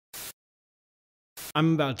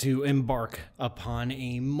I'm about to embark upon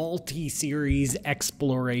a multi-series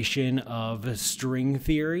exploration of string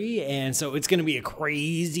theory, and so it's going to be a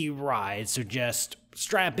crazy ride. So just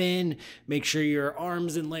strap in, make sure your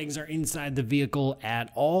arms and legs are inside the vehicle at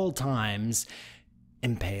all times,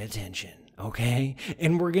 and pay attention, okay?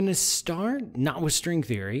 And we're going to start not with string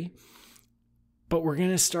theory, but we're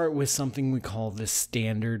going to start with something we call the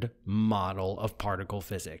standard model of particle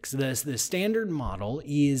physics. The standard model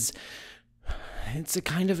is... it's a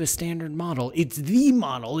kind of a standard model. It's the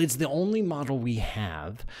model. It's the only model we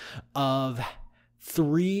have of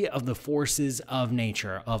three of the forces of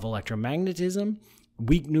nature, of electromagnetism,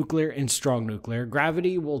 weak nuclear, and strong nuclear.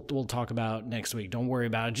 Gravity, we'll talk about next week. Don't worry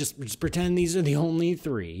about it. Just pretend these are the only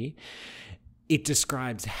three. It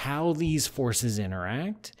describes how these forces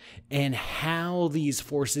interact and how these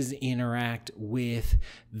forces interact with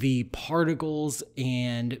the particles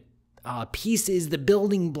and pieces, the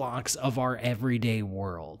building blocks of our everyday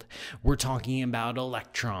world. We're talking about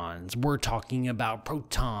electrons, we're talking about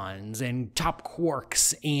protons and top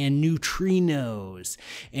quarks and neutrinos,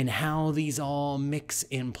 and how these all mix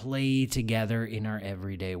and play together in our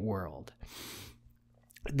everyday world.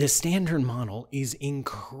 The standard model is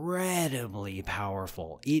incredibly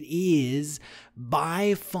powerful. It is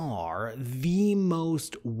by far the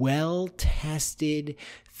most well-tested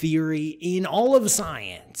theory in all of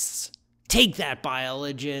science. Take that,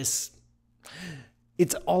 biologists.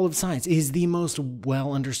 It's all of science. It is the most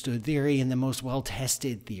well-understood theory and the most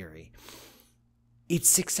well-tested theory. It's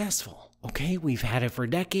successful. Okay, we've had it for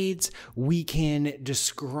decades. We can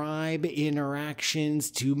describe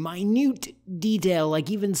interactions to minute detail,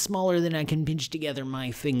 like even smaller than I can pinch together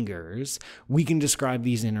my fingers. We can describe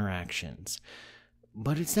these interactions.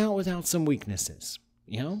 But it's not without some weaknesses.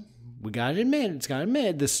 You know, we gotta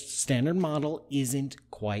admit, the standard model isn't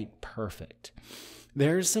quite perfect.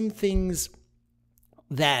 There are some things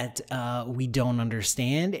that we don't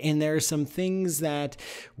understand, and there are some things that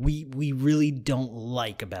we really don't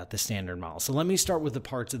like about the standard model. So let me start with the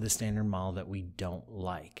parts of the standard model that we don't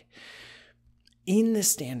like. In the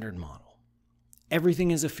standard model,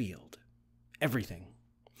 everything is a field. Everything.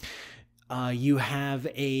 You have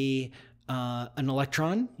an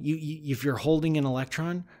electron. If you're holding an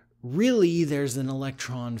electron, really, there's an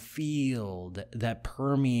electron field that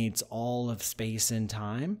permeates all of space and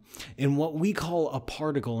time. And what we call a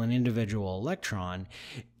particle, an individual electron,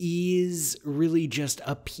 is really just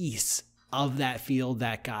a piece of that field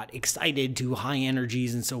that got excited to high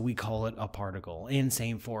energies, and so we call it a particle. And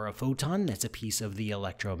same for a photon, that's a piece of the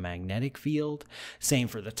electromagnetic field. Same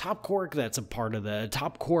for the top quark, that's a part of the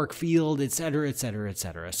top quark field, etc., etc.,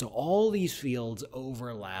 etc. So all these fields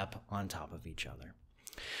overlap on top of each other.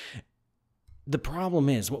 The problem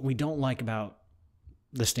is, what we don't like about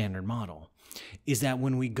the standard model is that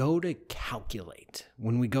when we go to calculate,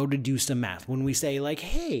 when we go to do some math, when we say like,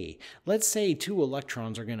 hey, let's say two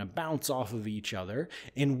electrons are going to bounce off of each other,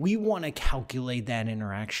 and we want to calculate that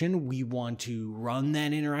interaction, we want to run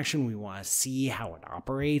that interaction, we want to see how it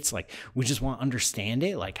operates, like we just want to understand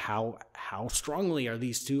it, like how strongly are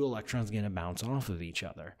these two electrons going to bounce off of each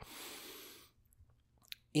other.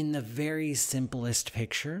 In the very simplest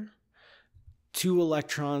picture, two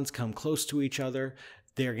electrons come close to each other.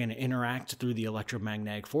 They're going to interact through the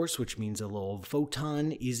electromagnetic force, which means a little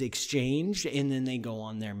photon is exchanged, and then they go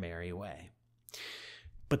on their merry way.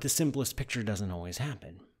 But the simplest picture doesn't always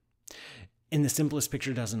happen. And the simplest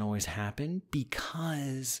picture doesn't always happen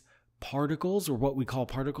because particles, or what we call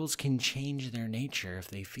particles, can change their nature if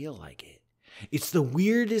they feel like it. It's the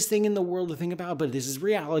weirdest thing in the world to think about, but this is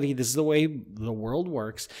reality. This is the way the world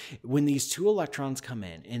works. When these two electrons come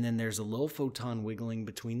in, and then there's a little photon wiggling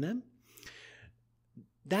between them,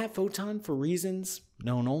 that photon, for reasons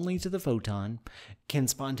known only to the photon, can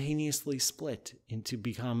spontaneously split into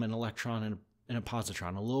become an electron and a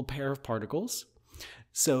positron, a little pair of particles.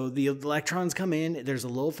 So the electrons come in, there's a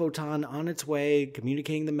little photon on its way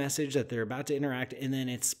communicating the message that they're about to interact, and then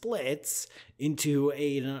it splits into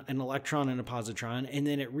an electron and a positron, and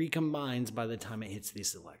then it recombines by the time it hits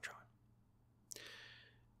this electron.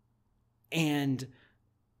 And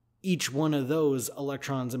each one of those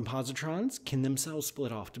electrons and positrons can themselves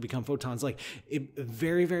split off to become photons. Like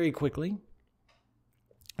very, very quickly,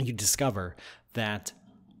 you discover that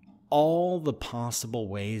all the possible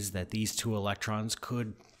ways that these two electrons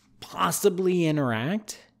could possibly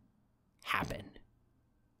interact happen.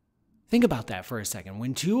 Think about that for a second.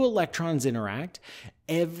 When two electrons interact,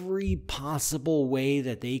 every possible way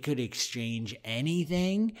that they could exchange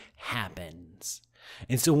anything happens.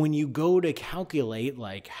 And so when you go to calculate,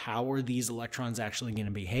 like, how are these electrons actually going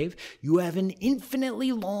to behave, you have an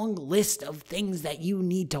infinitely long list of things that you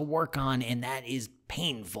need to work on, and that is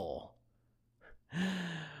painful.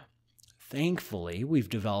 Thankfully, we've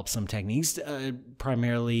developed some techniques,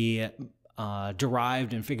 primarily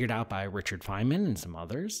derived and figured out by Richard Feynman and some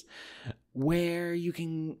others, where you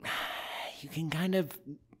can kind of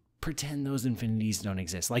pretend those infinities don't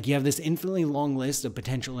exist. Like, you have this infinitely long list of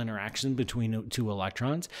potential interactions between two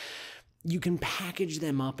electrons. You can package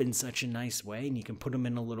them up in such a nice way, and you can put them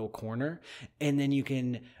in a little corner, and then you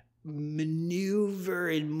can maneuver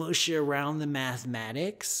and mush around the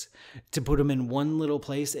mathematics to put them in one little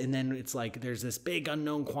place. And then it's like there's this big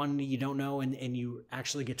unknown quantity you don't know, and you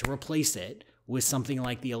actually get to replace it with something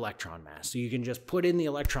like the electron mass. So you can just put in the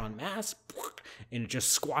electron mass, and it just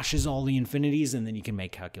squashes all the infinities, and then you can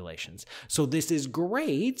make calculations. So this is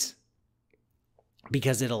great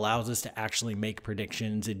because it allows us to actually make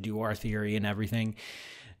predictions and do our theory and everything.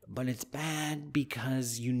 But it's bad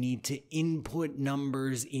because you need to input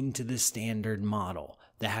numbers into the standard model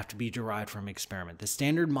that have to be derived from experiment. The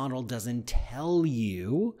standard model doesn't tell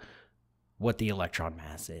you what the electron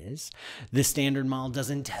mass is. The standard model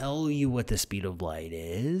doesn't tell you what the speed of light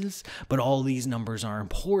is, but all these numbers are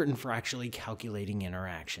important for actually calculating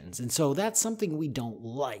interactions. And so that's something we don't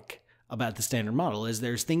like about the standard model, is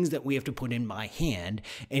there's things that we have to put in by hand,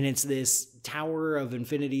 and it's this tower of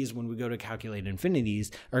infinities when we go to calculate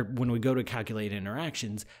infinities, or when we go to calculate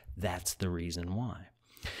interactions. That's the reason why.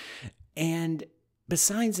 And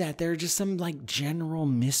besides that, there are just some like general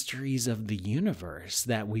mysteries of the universe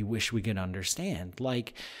that we wish we could understand.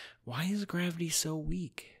 Like, why is gravity so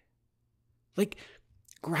weak? Like,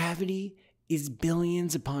 gravity is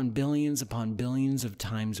billions upon billions upon billions of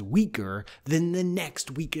times weaker than the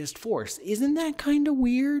next weakest force. Isn't that kind of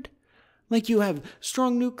weird? Like, you have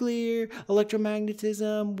strong nuclear,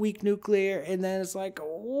 electromagnetism, weak nuclear, and then it's like,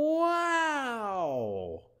 wow,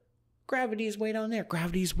 gravity is way down there.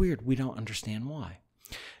 Gravity is weird. We don't understand why.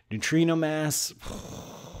 Neutrino mass,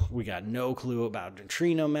 we got no clue about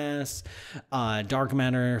neutrino mass. Dark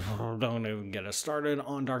matter, don't even get us started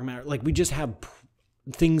on dark matter. Like, we just have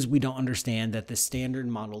things we don't understand that the standard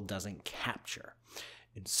model doesn't capture.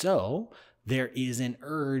 And so there is an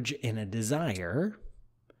urge and a desire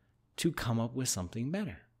to come up with something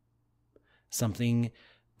better. Something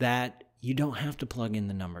that you don't have to plug in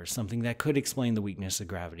the numbers. Something that could explain the weakness of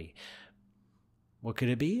gravity. What could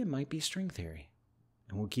it be? It might be string theory.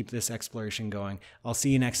 And we'll keep this exploration going. I'll see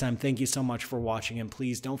you next time. Thank you so much for watching. And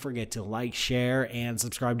please don't forget to like, share, and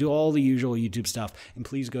subscribe. Do all the usual YouTube stuff. And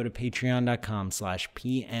please go to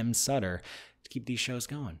patreon.com/PMSutter to keep these shows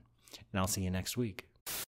going. And I'll see you next week.